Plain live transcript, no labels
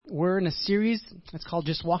We're in a series that's called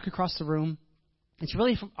Just Walk Across the Room. It's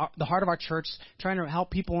really from the heart of our church, trying to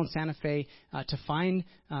help people in Santa Fe to find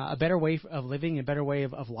a better way of living, a better way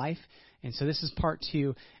of life. And so this is part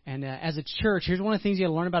 2. And as a church, here's one of the things you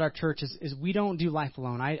got to learn about our church is we don't do life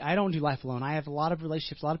alone. I don't do life alone. I have a lot of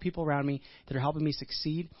relationships, a lot of people around me that are helping me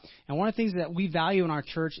succeed. And one of the things that we value in our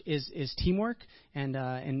church is teamwork and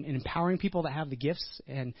empowering people that have the gifts.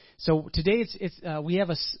 And so today we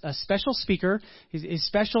have a special speaker. He's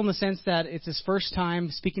special in the sense that it's his first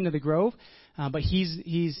time speaking to the Grove. But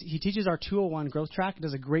he teaches our 201 growth track.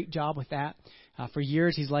 Does a great job with that. For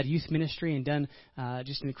years, he's led youth ministry and done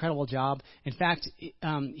just an incredible job. In fact,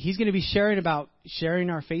 he's going to be sharing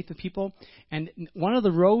our faith with people. And one of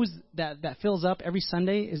the rows that fills up every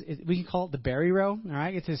Sunday is we can call it the Berry Row. All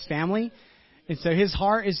right, it's his family. And so his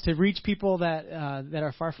heart is to reach people that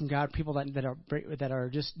are far from God, people that are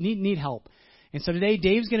just need help. And so today,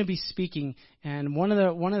 Dave's going to be speaking, and one of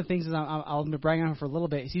the things is I'll be bragging on him for a little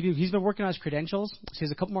bit. He's been working on his credentials. So he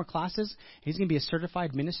has a couple more classes. He's going to be a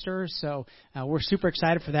certified minister, so we're super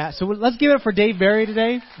excited for that. So let's give it up for Dave Berry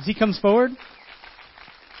today as he comes forward.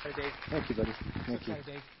 Hey, Dave. Thank you, buddy. Thank you. Hi,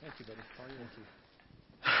 Dave. Thank you, buddy.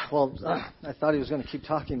 Well, I thought he was going to keep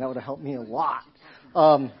talking. That would have helped me a lot.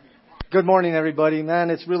 Good morning, everybody. Man,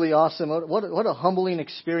 it's really awesome. What a humbling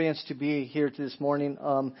experience to be here this morning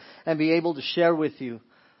and be able to share with you.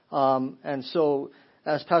 And so,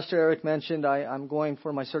 as Pastor Eric mentioned, I'm going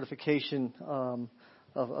for my certification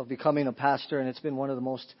of becoming a pastor, and it's been one of the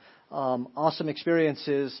most awesome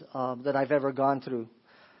experiences that I've ever gone through.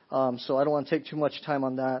 So I don't want to take too much time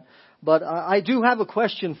on that. But I do have a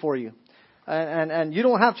question for you. And you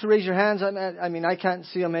don't have to raise your hands. I mean, I can't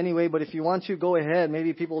see them anyway, but if you want to, go ahead.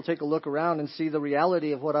 Maybe people will take a look around and see the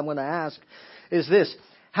reality of what I'm going to ask. Is this: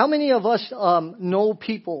 how many of us know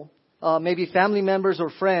people, maybe family members or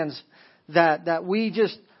friends, that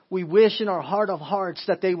we wish in our heart of hearts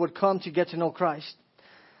that they would come to get to know Christ?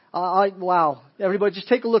 Wow. Everybody, just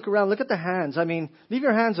take a look around. Look at the hands. I mean, leave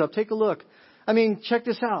your hands up. Take a look. I mean, check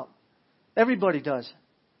this out. Everybody does.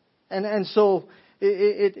 And so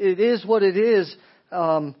it is what it is.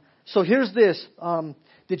 So here's this.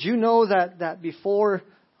 Did you know that before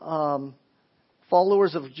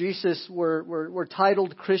followers of Jesus were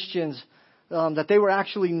titled Christians, that they were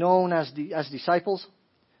actually known as disciples?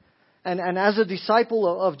 And as a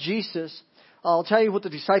disciple of Jesus, I'll tell you what the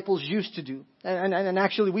disciples used to do. And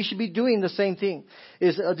actually we should be doing the same thing.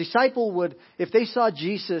 Is a disciple would, if they saw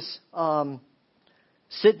Jesus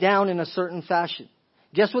sit down in a certain fashion,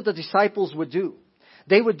 guess what the disciples would do?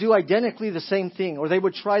 They would do identically the same thing, or they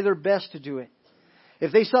would try their best to do it.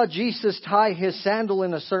 If they saw Jesus tie his sandal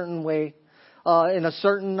in a certain way, in a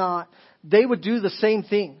certain knot, they would do the same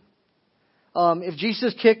thing. If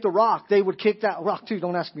Jesus kicked a rock, they would kick that rock too.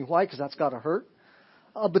 Don't ask me why, because that's got to hurt.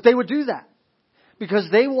 But they would do that because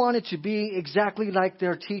they wanted to be exactly like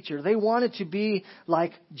their teacher. They wanted to be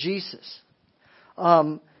like Jesus.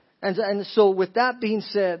 And so with that being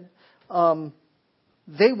said,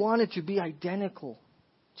 they wanted to be identical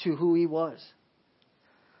to who he was.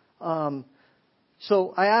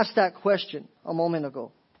 So I asked that question a moment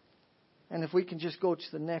ago. And if we can just go to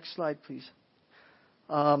the next slide, please.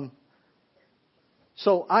 So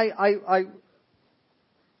I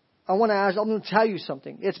want to ask, I'm going to tell you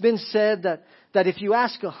something. It's been said that if you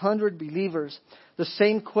ask 100 believers the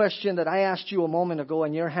same question that I asked you a moment ago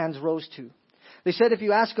and your hands rose to, they said if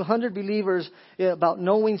you ask 100 believers about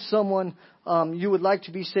knowing someone you would like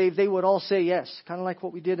to be saved, they would all say yes, kind of like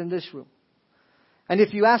what we did in this room. And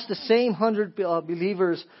if you ask the same 100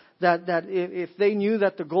 believers that if they knew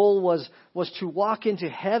that the goal was to walk into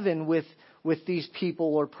heaven with these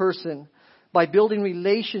people or person by building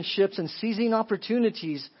relationships and seizing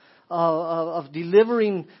opportunities of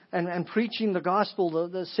delivering and preaching the gospel,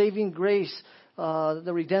 the saving grace,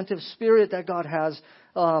 the redemptive spirit that God has,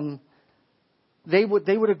 they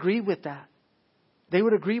would agree with that. They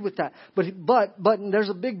would agree with that. But there's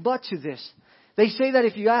a big but to this. They say that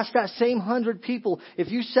if you ask that same 100 people, if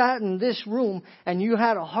you sat in this room and you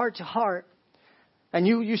had a heart to heart, and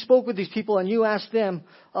you spoke with these people and you asked them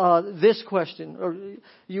this question, or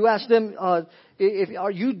you asked them,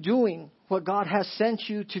 are you doing what God has sent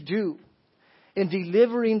you to do in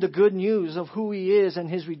delivering the good news of who He is and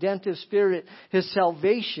His redemptive spirit, His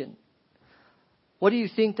salvation? What do you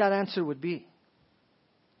think that answer would be?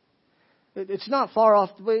 It's not far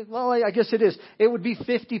off. Well, I guess it is. It would be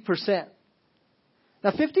 50%.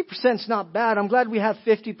 Now, 50% is not bad. I'm glad we have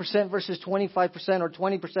 50% versus 25% or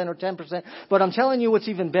 20% or 10%. But I'm telling you what's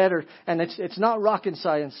even better, and it's not rocket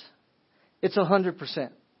science. It's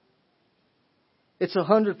 100%. It's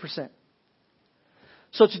 100%.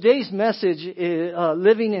 So today's message is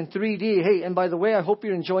living in 3D. Hey, and by the way, I hope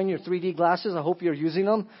you're enjoying your 3D glasses. I hope you're using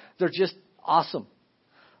them. They're just awesome.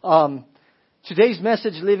 Today's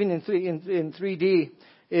message, living in 3D,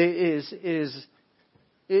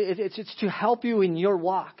 it's to help you in your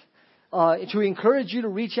walk, to encourage you to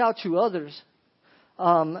reach out to others,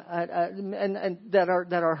 and that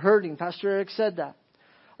are hurting. Pastor Eric said that,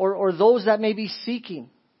 or those that may be seeking.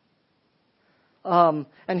 And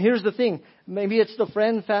here's the thing: maybe it's the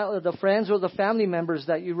friends or the family members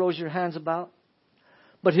that you rose your hands about.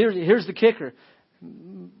 But here's the kicker: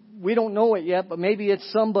 we don't know it yet, but maybe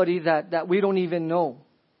it's somebody that we don't even know,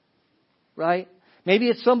 right? Maybe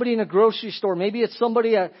it's somebody in a grocery store. Maybe it's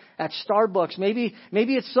somebody at Starbucks. Maybe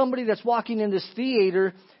it's somebody that's walking in this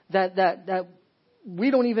theater that we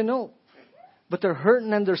don't even know, but they're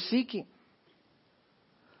hurting and they're seeking.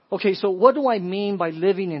 Okay, so what do I mean by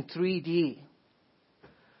living in 3D?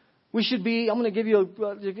 We should be, I'm going to give you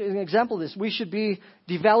an example of this. We should be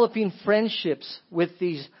developing friendships with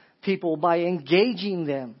these people by engaging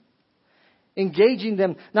them. Engaging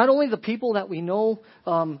them, not only the people that we know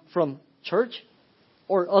from church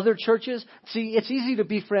or other churches. See, it's easy to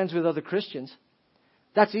be friends with other Christians.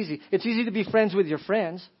 That's easy. It's easy to be friends with your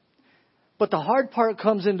friends. But the hard part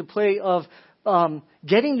comes into play of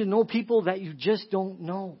getting to know people that you just don't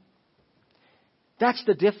know. That's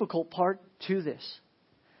the difficult part to this.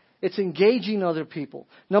 It's engaging other people.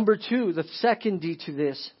 Number 2, the second D to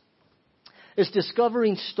this, is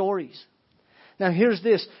discovering stories. Now here's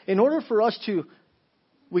this. In order for us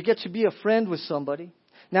we get to be a friend with somebody.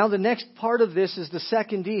 Now the next part of this is the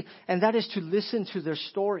second D, and that is to listen to their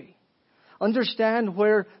story. Understand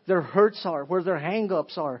where their hurts are, where their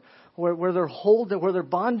hang-ups are, where their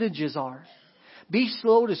bondages are. Be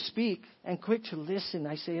slow to speak and quick to listen.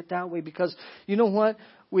 I say it that way because you know what?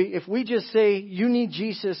 If we just say, you need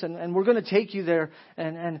Jesus and we're going to take you there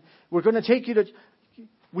and we're going to take you to...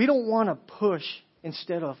 We don't want to push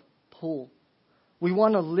instead of pull. We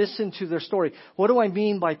want to listen to their story. What do I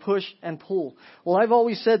mean by push and pull? Well, I've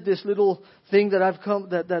always said this little thing that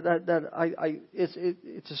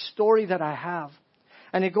it's a story that I have.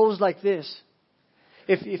 And it goes like this.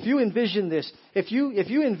 If you envision this, if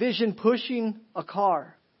you envision pushing a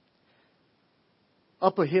car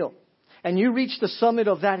up a hill, and you reach the summit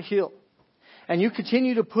of that hill, and you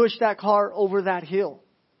continue to push that car over that hill,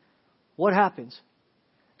 what happens?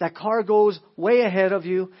 That car goes way ahead of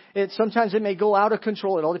you. Sometimes it may go out of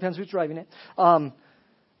control. It all depends who's driving it.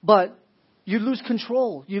 But you lose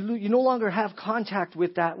control. You no longer have contact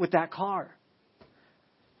with that car.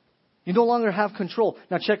 You no longer have control.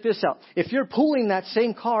 Now check this out. If you're pulling that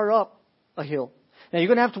same car up a hill, now you're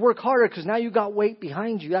going to have to work harder because now you got weight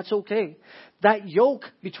behind you. That's okay. That yoke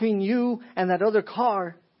between you and that other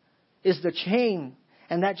car is the chain.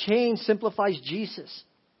 And that chain simplifies Jesus.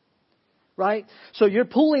 Right? So you're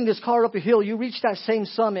pulling this car up a hill. You reach that same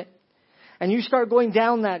summit. And you start going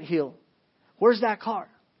down that hill. Where's that car?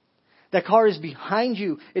 That car is behind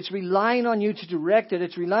you. It's relying on you to direct it.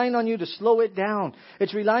 It's relying on you to slow it down.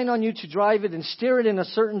 It's relying on you to drive it and steer it in a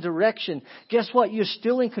certain direction. Guess what? You're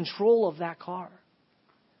still in control of that car.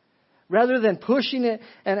 Rather than pushing it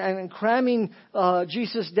and cramming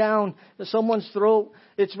Jesus down someone's throat,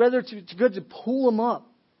 it's good to pull them up.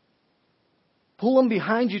 Pull them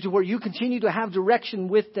behind you to where you continue to have direction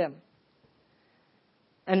with them.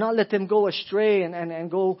 And not let them go astray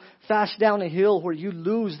and go fast down a hill where you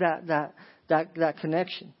lose that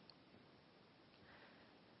connection.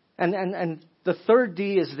 And the third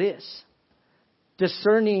D is this: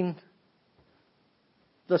 discerning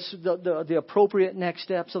the appropriate next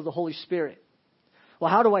steps of the Holy Spirit. Well,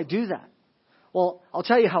 how do I do that? Well, I'll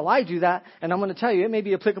tell you how I do that, and I'm going to tell you it may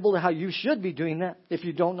be applicable to how you should be doing that if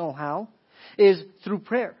you don't know how, is through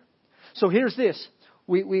prayer. So here's this.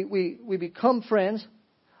 We become friends.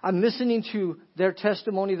 I'm listening to their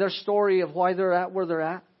testimony, their story of why they're at where they're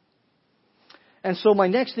at. And so my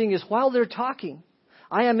next thing is, while they're talking,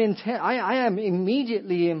 I am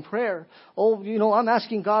immediately in prayer. I'm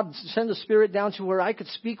asking God to send the Spirit down to where I could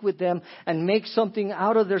speak with them and make something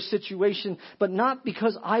out of their situation. But not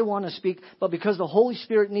because I want to speak, but because the Holy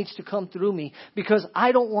Spirit needs to come through me. Because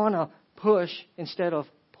I don't want to push instead of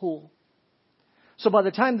pull. So by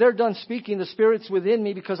the time they're done speaking, the Spirit's within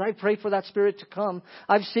me because I prayed for that Spirit to come.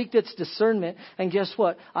 I've sought its discernment. And guess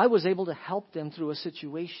what? I was able to help them through a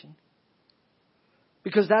situation.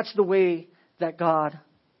 Because that's the way that God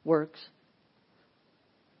works.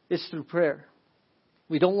 It's through prayer.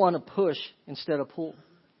 We don't want to push instead of pull.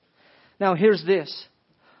 Now here's this.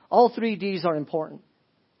 All 3 Ds are important.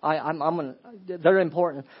 They're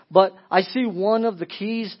important. But I see one of the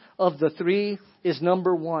keys of the 3 is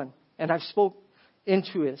number 1. And I've spoke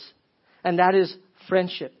into us, and that is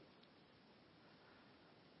friendship.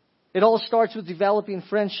 It all starts with developing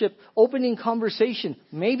friendship, opening conversation,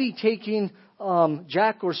 maybe taking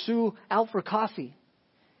Jack or Sue out for coffee,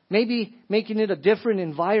 maybe making it a different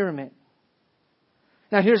environment.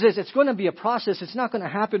 Now here's this, it's going to be a process. It's not going to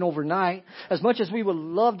happen overnight. As much as we would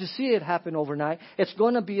love to see it happen overnight, it's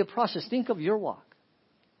going to be a process. Think of your walk.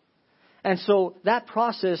 And so that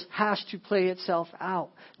process has to play itself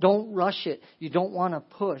out. Don't rush it. You don't want to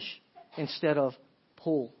push instead of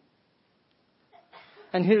pull.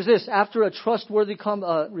 And here's this, after a trustworthy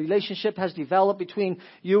relationship has developed between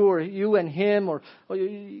you and him, or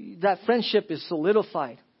that friendship is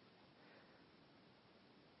solidified,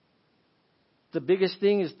 the biggest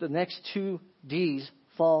thing is the next 2 D's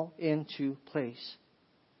fall into place.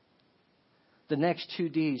 The next 2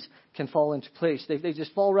 D's can fall into place. They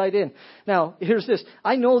just fall right in. Now, here's this.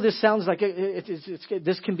 I know this sounds like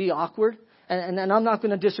this can be awkward, and I'm not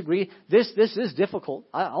going to disagree. This is difficult.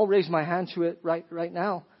 I'll raise my hand to it right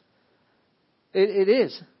now. It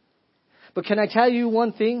is. But can I tell you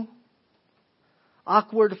one thing?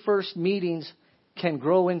 Awkward first meetings can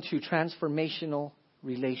grow into transformational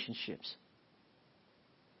relationships.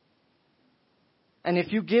 And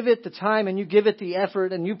if you give it the time and you give it the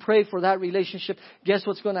effort and you pray for that relationship, guess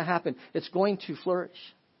what's going to happen? It's going to flourish.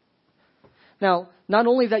 Now, not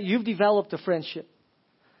only that you've developed a friendship,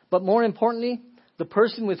 but more importantly, the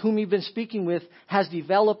person with whom you've been speaking with has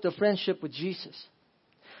developed a friendship with Jesus.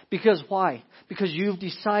 Because why? Because you've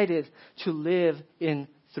decided to live in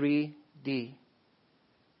 3D.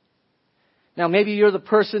 Now, maybe you're the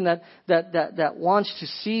person that wants to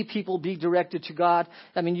see people be directed to God.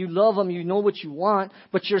 I mean, you love them, you know what you want,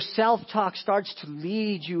 but your self-talk starts to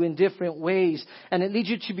lead you in different ways. And it leads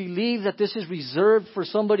you to believe that this is reserved for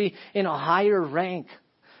somebody in a higher rank.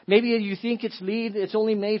 Maybe you think it's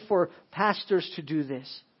only made for pastors to do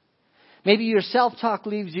this. Maybe your self-talk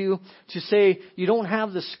leads you to say you don't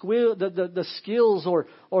have the skills or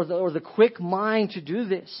the quick mind to do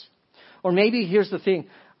this. Or maybe, here's the thing,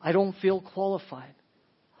 I don't feel qualified.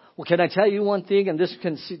 Well, can I tell you one thing? And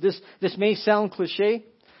this may sound cliche,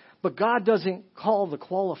 but God doesn't call the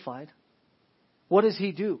qualified. What does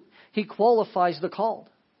He do? He qualifies the called.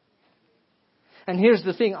 And here's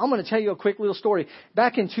the thing. I'm going to tell you a quick little story.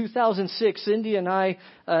 Back in 2006, Cindy and I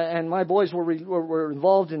and my boys were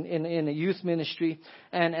involved in a youth ministry,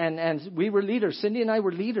 and we were leaders. Cindy and I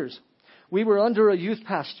were leaders. We were under a youth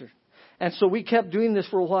pastor. And so we kept doing this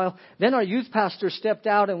for a while. Then our youth pastor stepped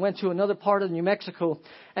out and went to another part of New Mexico.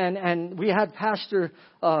 And we had pastor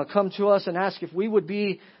come to us and ask if we would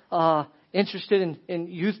be interested in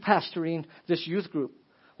youth pastoring this youth group.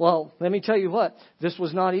 Well, let me tell you what. This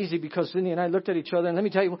was not easy because Cindy and I looked at each other. And let me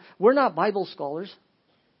tell you, we're not Bible scholars.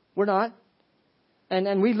 We're not.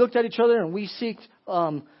 And we looked at each other and we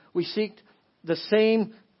seeked the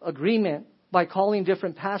same agreement by calling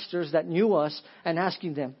different pastors that knew us and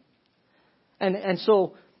asking them. And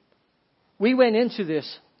so we went into this,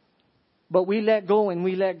 but we let go and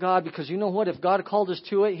we let God, because you know what? If God called us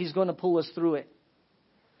to it, He's going to pull us through it.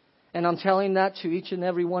 And I'm telling that to each and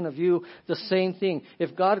every one of you, the same thing.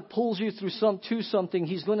 If God pulls you through to something,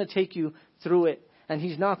 He's going to take you through it. And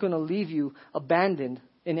He's not going to leave you abandoned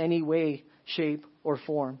in any way, shape, or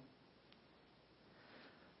form.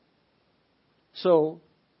 So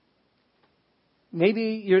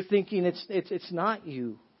maybe you're thinking it's not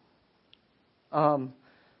you.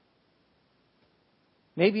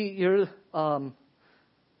 Maybe you're,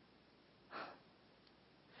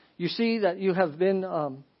 you see that you have been,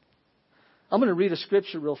 I'm going to read a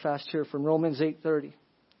scripture real fast here from Romans 8:30.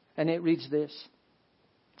 And it reads this.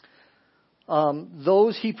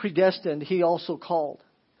 Those He predestined, He also called.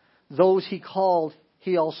 Those He called,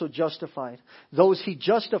 He also justified. Those He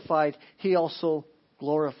justified, He also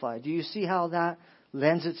glorified. Do you see how that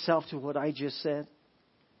lends itself to what I just said?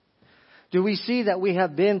 Do we see that we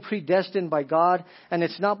have been predestined by God, and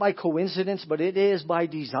it's not by coincidence, but it is by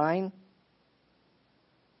design?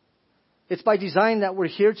 It's by design that we're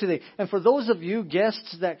here today. And for those of you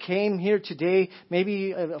guests that came here today,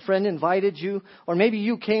 maybe a friend invited you, or maybe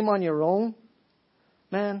you came on your own,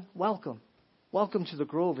 man, welcome. Welcome to the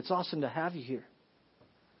Grove. It's awesome to have you here.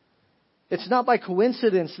 It's not by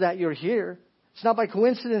coincidence that you're here. It's not by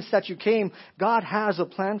coincidence that you came. God has a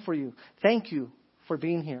plan for you. Thank you for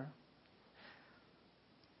being here.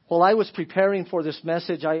 While I was preparing for this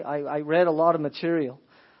message, I read a lot of material.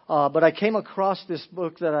 But I came across this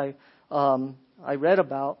book that I read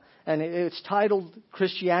about, and it's titled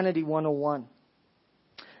Christianity 101.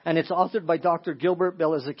 And it's authored by Dr. Gilbert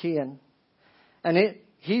Belazakian. And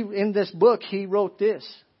in this book, he wrote this.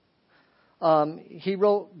 he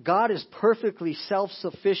wrote, God is perfectly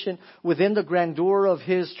self-sufficient within the grandeur of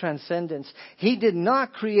His transcendence. He did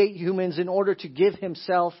not create humans in order to give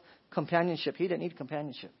Himself companionship. He didn't need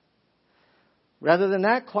companionship. Rather than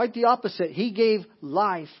that, quite the opposite. He gave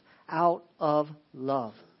life out of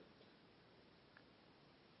love.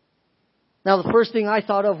 Now, the first thing I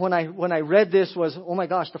thought of when I read this was, oh my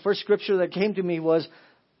gosh, the first scripture that came to me was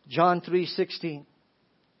John 3:16.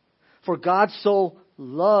 For God so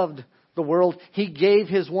loved the world, He gave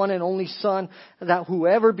His one and only Son, that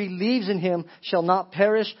whoever believes in Him shall not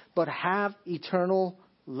perish, but have eternal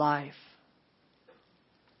life.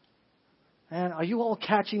 Man, are you all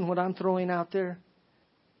catching what I'm throwing out there?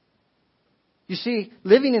 You see,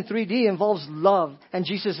 living in 3D involves love, and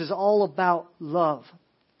Jesus is all about love.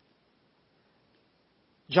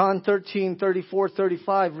 John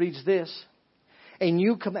 13:34-35 reads this.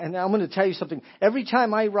 And I'm going to tell you something. Every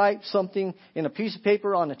time I write something in a piece of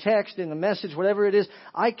paper, on a text, in a message, whatever it is,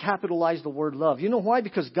 I capitalize the word love. You know why?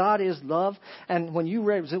 Because God is love. And when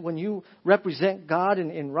you represent God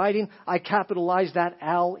in writing, I capitalize that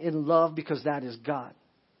L in love because that is God.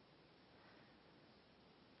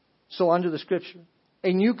 So under the scripture,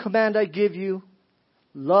 a new command I give you,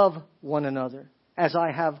 love one another as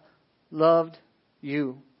I have loved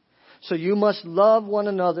you. So you must love one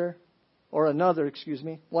another.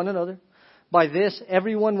 By this,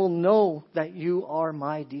 everyone will know that you are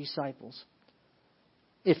my disciples,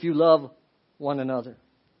 if you love one another.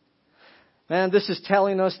 Man, this is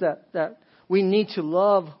telling us that we need to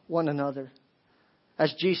love one another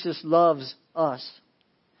as Jesus loves us.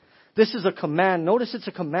 This is a command. Notice it's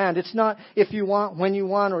a command. It's not if you want, when you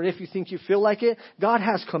want, or if you think you feel like it. God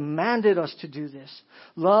has commanded us to do this.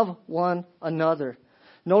 Love one another.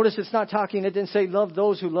 Notice it didn't say love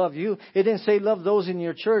those who love you. It didn't say love those in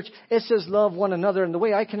your church. It says love one another. And the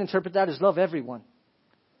way I can interpret that is love everyone.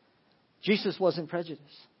 Jesus wasn't prejudiced.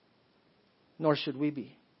 Nor should we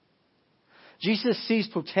be. Jesus sees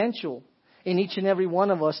potential in each and every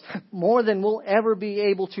one of us more than we'll ever be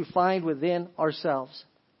able to find within ourselves.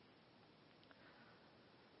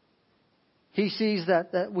 He sees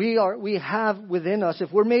that we have within us,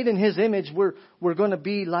 if we're made in His image, we're going to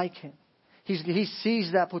be like Him. He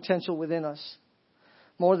sees that potential within us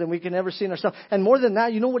more than we can ever see in ourselves. And more than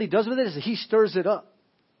that, you know what He does with it is He stirs it up.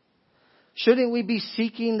 Shouldn't we be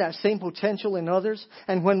seeking that same potential in others?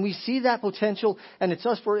 And when we see that potential, and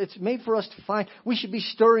it's made for us to find, we should be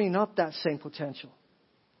stirring up that same potential.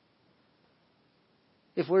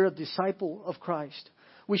 If we're a disciple of Christ,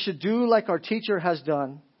 we should do like our teacher has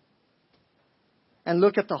done and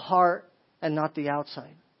look at the heart and not the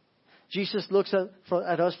outside. Jesus looks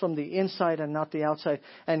at us from the inside and not the outside.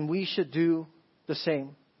 And we should do the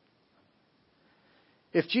same.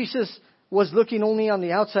 If Jesus was looking only on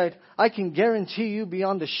the outside, I can guarantee you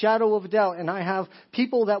beyond a shadow of a doubt, and I have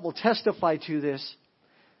people that will testify to this,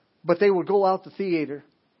 but they will go out the theater,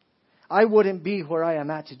 I wouldn't be where I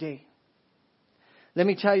am at today. Let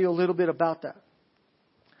me tell you a little bit about that.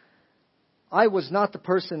 I was not the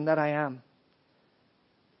person that I am.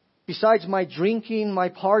 Besides my drinking, my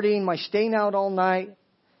partying, my staying out all night,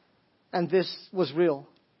 and this was real.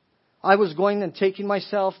 I was going and taking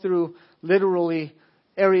myself through literally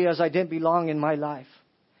areas I didn't belong in my life.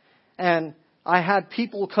 And I had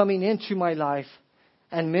people coming into my life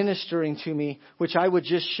and ministering to me, which I would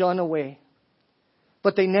just shun away.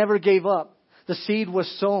 But they never gave up. The seed was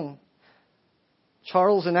sown.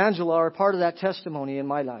 Charles and Angela are part of that testimony in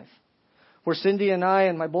my life. Where Cindy and I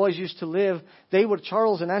and my boys used to live,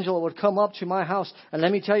 Charles and Angela would come up to my house. And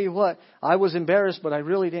let me tell you what, I was embarrassed, but I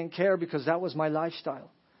really didn't care because that was my lifestyle.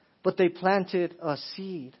 But they planted a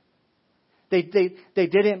seed. They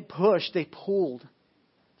didn't push, they pulled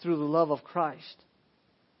through the love of Christ.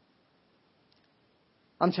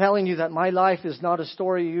 I'm telling you that my life is not a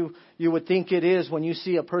story you would think it is when you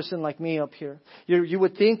see a person like me up here. You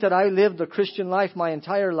would think that I lived the Christian life my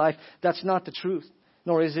entire life. That's not the truth.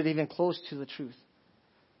 Nor is it even close to the truth.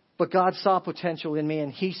 But God saw potential in me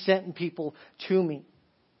and He sent people to me.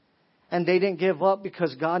 And they didn't give up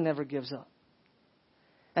because God never gives up.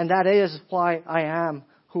 And that is why I am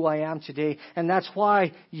who I am today. And that's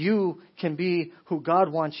why you can be who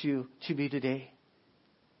God wants you to be today.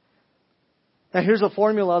 Now here's a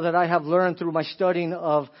formula that I have learned through my studying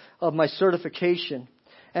of my certification.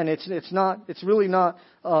 And it's not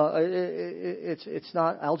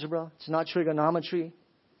algebra. It's not trigonometry.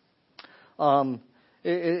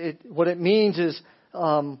 What it means is,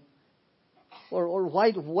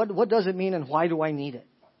 what does it mean and why do I need it?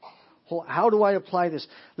 How do I apply this?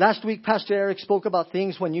 Last week, Pastor Eric spoke about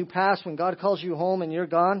things when you pass, when God calls you home and you're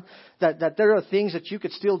gone, that there are things that you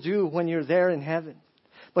could still do when you're there in heaven.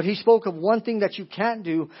 But He spoke of one thing that you can't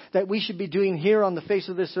do that we should be doing here on the face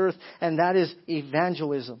of this earth, and that is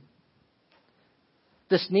evangelism.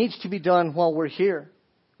 This needs to be done while we're here.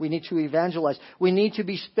 We need to evangelize. We need to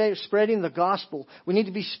be spreading the gospel. We need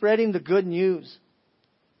to be spreading the good news.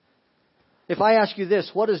 If I ask you this,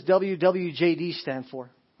 what does WWJD stand for?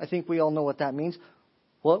 I think we all know what that means.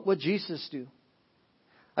 What would Jesus do?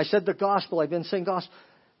 I said the gospel. I've been saying gospel.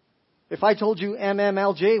 If I told you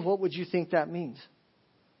MMLJ, what would you think that means?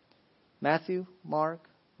 Matthew, Mark,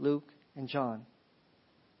 Luke, and John.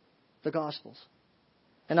 The Gospels.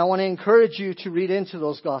 And I want to encourage you to read into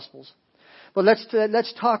those Gospels. But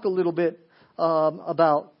let's talk a little bit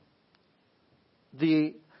about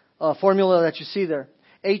the formula that you see there.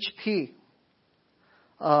 HP.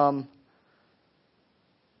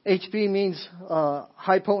 HP means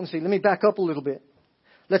high potency. Let me back up a little bit.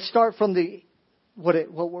 Let's start from what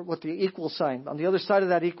the equal sign. On the other side of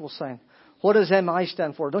that equal sign, what does MI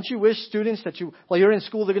stand for? Don't you wish students that while you're in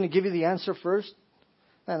school, they're going to give you the answer first?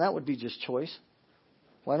 Man, that would be just choice.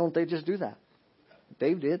 Why don't they just do that?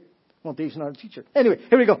 Dave did. Well, Dave's not a teacher. Anyway,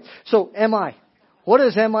 here we go. So MI. What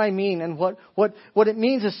does MI mean? And what it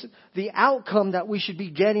means is the outcome that we should be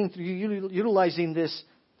getting through utilizing this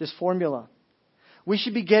formula. We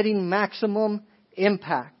should be getting maximum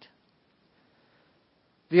impact.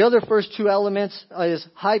 The other first two elements is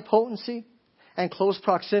high potency and close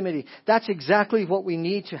proximity. That's exactly what we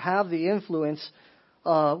need to have the influence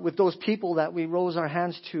with those people that we rose our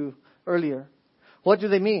hands to earlier. What do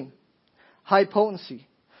they mean? High potency.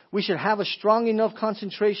 We should have a strong enough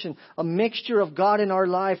concentration, a mixture of God in our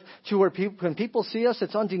life to where when people see us,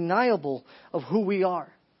 it's undeniable of who we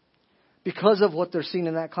are because of what they're seeing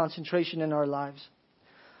in that concentration in our lives.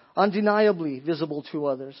 Undeniably visible to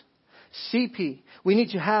others. CP. We need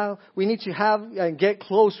to have and get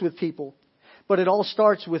close with people. But it all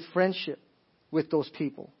starts with friendship with those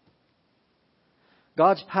people.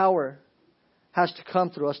 God's power has to come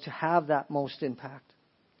through us to have that most impact.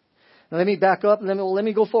 Now let me back up. Let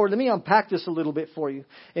me go forward. Let me unpack this a little bit for you.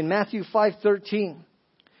 In Matthew 5:13,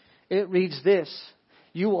 it reads this: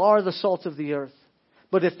 "You are the salt of the earth.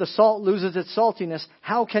 But if the salt loses its saltiness,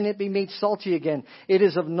 how can it be made salty again? It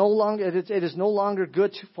is no longer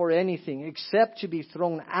good for anything except to be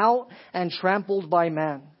thrown out and trampled by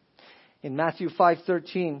man." In Matthew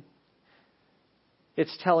 5:13,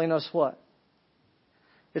 it's telling us what?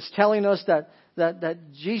 It's telling us that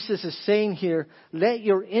Jesus is saying here, let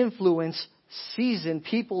your influence season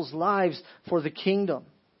people's lives for the kingdom.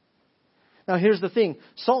 Now here's the thing.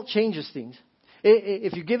 Salt changes things.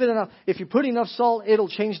 If you give it enough, if you put enough salt, it'll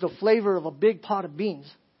change the flavor of a big pot of beans.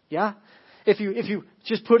 Yeah? If you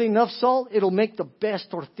just put enough salt, it'll make the best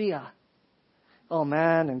tortilla. Oh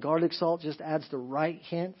man, and garlic salt just adds the right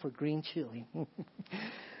hint for green chili.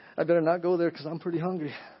 I better not go there because I'm pretty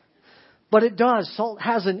hungry. But it does. Salt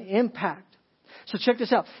has an impact. So check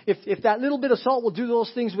this out. If that little bit of salt will do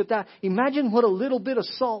those things with that, imagine what a little bit of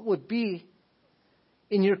salt would be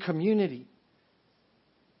in your community.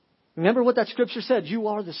 Remember what that scripture said. You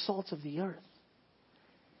are the salt of the earth.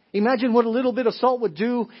 Imagine what a little bit of salt would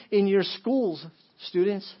do in your schools,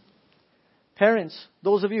 students, parents,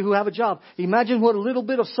 those of you who have a job. Imagine what a little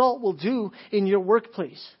bit of salt will do in your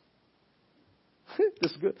workplace.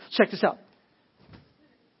 This is good. Check this out.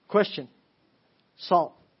 Question.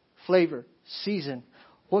 Salt, flavor, season.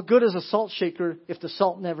 What good is a salt shaker if the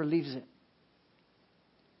salt never leaves it?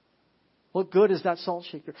 What good is that salt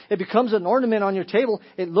shaker? It becomes an ornament on your table.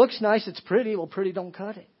 It looks nice. It's pretty. Well, pretty don't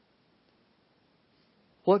cut it.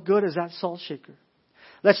 What good is that salt shaker?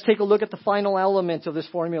 Let's take a look at the final element of this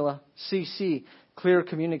formula. CC, clear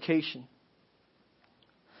communication.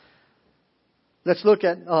 Let's look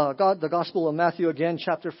at the Gospel of Matthew again,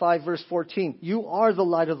 chapter 5, verse 14. You are the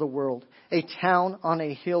light of the world. A town on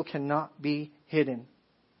a hill cannot be hidden.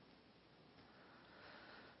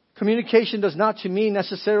 Communication does not to me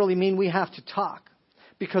necessarily mean we have to talk.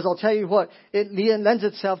 Because I'll tell you what, it lends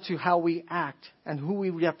itself to how we act and who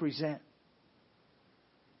we represent.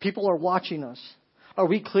 People are watching us. Are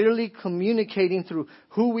we clearly communicating through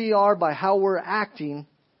who we are by how we're acting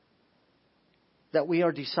that we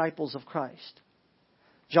are disciples of Christ?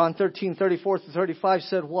 John 13:34-35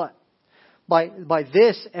 said what? By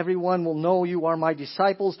this everyone will know you are my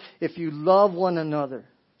disciples if you love one another.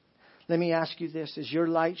 Let me ask you this. Is your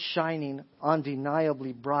light shining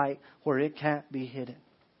undeniably bright where it can't be hidden?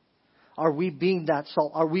 Are we being that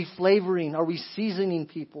salt? Are we flavoring? Are we seasoning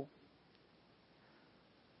people?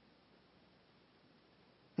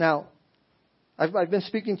 Now, I've been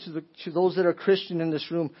speaking to those that are Christian in this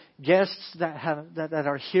room, guests that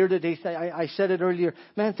are here today. I said it earlier.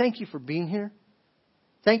 Man, thank you for being here.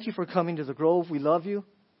 Thank you for coming to the Grove. We love you.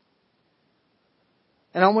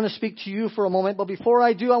 And I want to speak to you for a moment. But before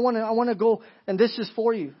I do, I want to go, and this is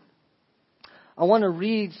for you. I want to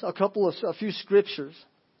read a few scriptures.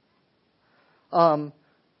 From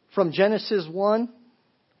Genesis 1.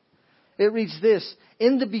 It reads this: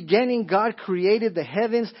 in the beginning, God created the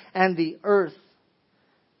heavens and the earth.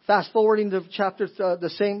 Fast forwarding to chapter,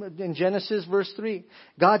 the same in Genesis verse 3.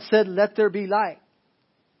 God said, let there be light.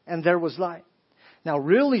 And there was light. Now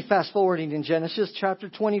really fast forwarding in Genesis chapter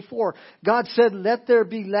 24. God said, let there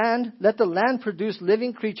be land. Let the land produce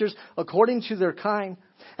living creatures according to their kind.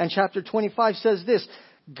 And chapter 25 says this: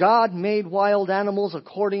 God made wild animals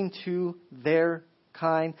according to their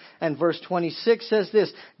kind. And verse 26 says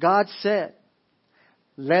this: God said,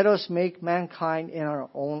 let us make mankind in our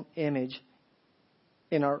own image.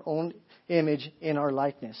 In our own image, in our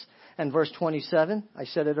likeness. And verse 27, I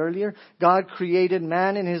said it earlier, God created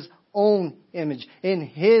man in His own image. In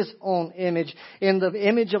His own image. In the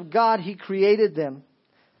image of God, He created them.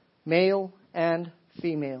 Male and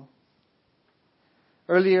female.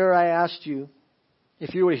 Earlier I asked you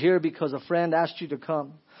if you were here because a friend asked you to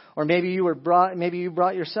come. Or maybe you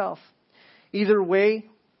brought yourself. Either way,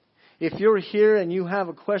 if you're here and you have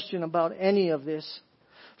a question about any of this,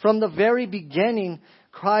 from the very beginning,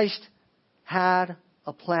 Christ had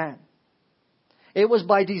a plan. It was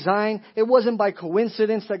by design. It wasn't by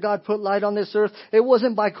coincidence that God put light on this earth. It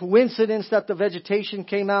wasn't by coincidence that the vegetation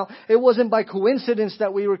came out. It wasn't by coincidence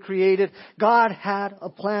that we were created. God had a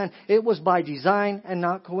plan. It was by design and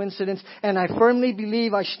not coincidence. And I firmly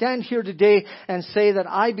believe, I stand here today and say that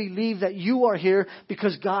I believe that you are here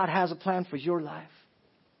because God has a plan for your life.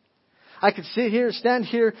 I could stand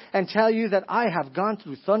here and tell you that I have gone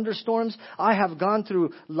through thunderstorms. I have gone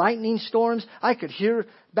through lightning storms. I could hear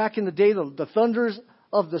back in the day the thunders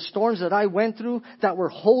of the storms that I went through that were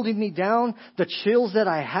holding me down, the chills that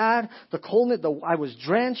I had, the coldness, I was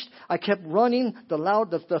drenched. I kept running.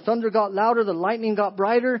 The thunder got louder. The lightning got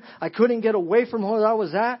brighter. I couldn't get away from where I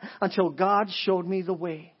was at until God showed me the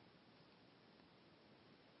way.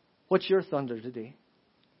 What's your thunder today?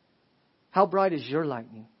 How bright is your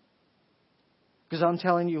lightning? Because I'm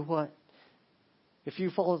telling you what, if you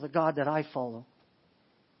follow the God that I follow,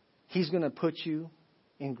 He's going to put you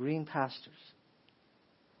in green pastures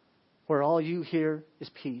where all you hear is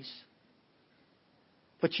peace.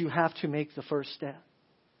 But you have to make the first step.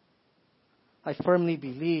 I firmly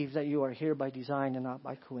believe that you are here by design and not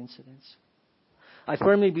by coincidence. I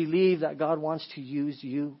firmly believe that God wants to use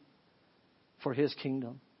you for His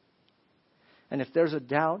kingdom. And if there's a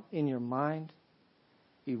doubt in your mind,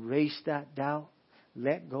 erase that doubt.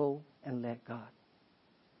 Let go and let God.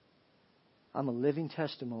 I'm a living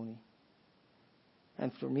testimony.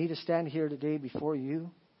 And for me to stand here today before you,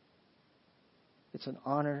 it's an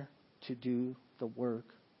honor to do the work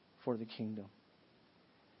for the kingdom.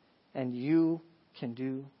 And you can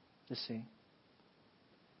do the same.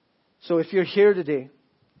 So if you're here today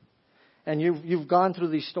and you've gone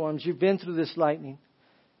through these storms, you've been through this lightning,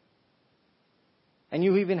 and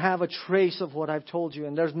you even have a trace of what I've told you,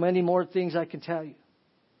 and there's many more things I can tell you,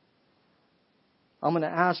 I'm going to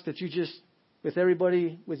ask that you just, with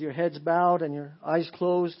everybody with your heads bowed and your eyes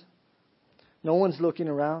closed, no one's looking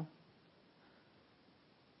around.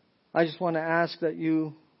 I just want to ask that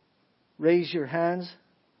you raise your hands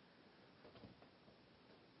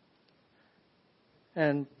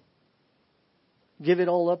and give it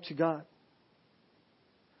all up to God.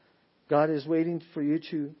 God is waiting for you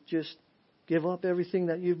to just give up everything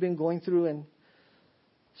that you've been going through and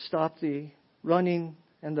stop the running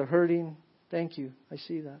and the hurting. Thank you. I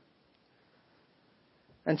see that.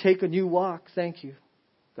 And take a new walk. Thank you.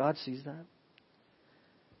 God sees that.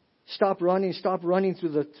 Stop running through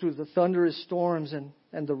the thunderous storms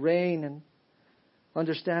and the rain, and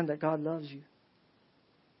understand that God loves you.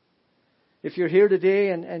 If you're here today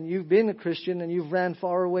and you've been a Christian and you've ran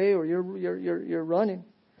far away, or you're running,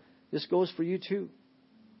 this goes for you too.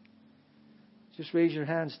 Just raise your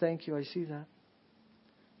hands. Thank you. I see that.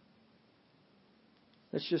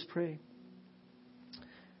 Let's just pray.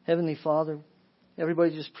 Heavenly Father,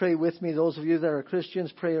 everybody just pray with me. Those of you that are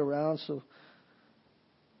Christians, pray around so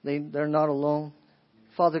they're not alone.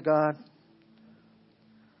 Father God,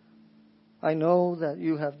 I know that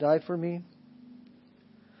you have died for me.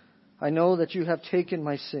 I know that you have taken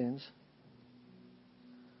my sins.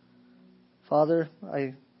 Father,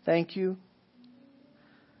 I thank you.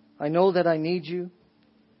 I know that I need you.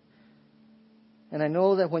 And I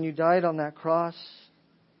know that when you died on that cross,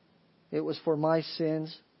 it was for my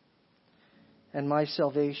sins and my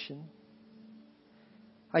salvation.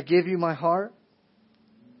 I give you my heart,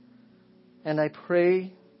 and I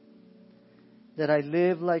pray that I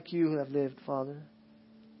live like you have lived, Father.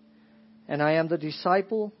 and I am the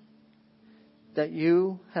disciple that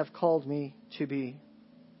you have called me to be.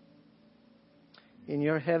 In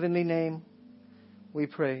your heavenly name we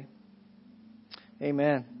pray.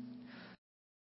 Amen.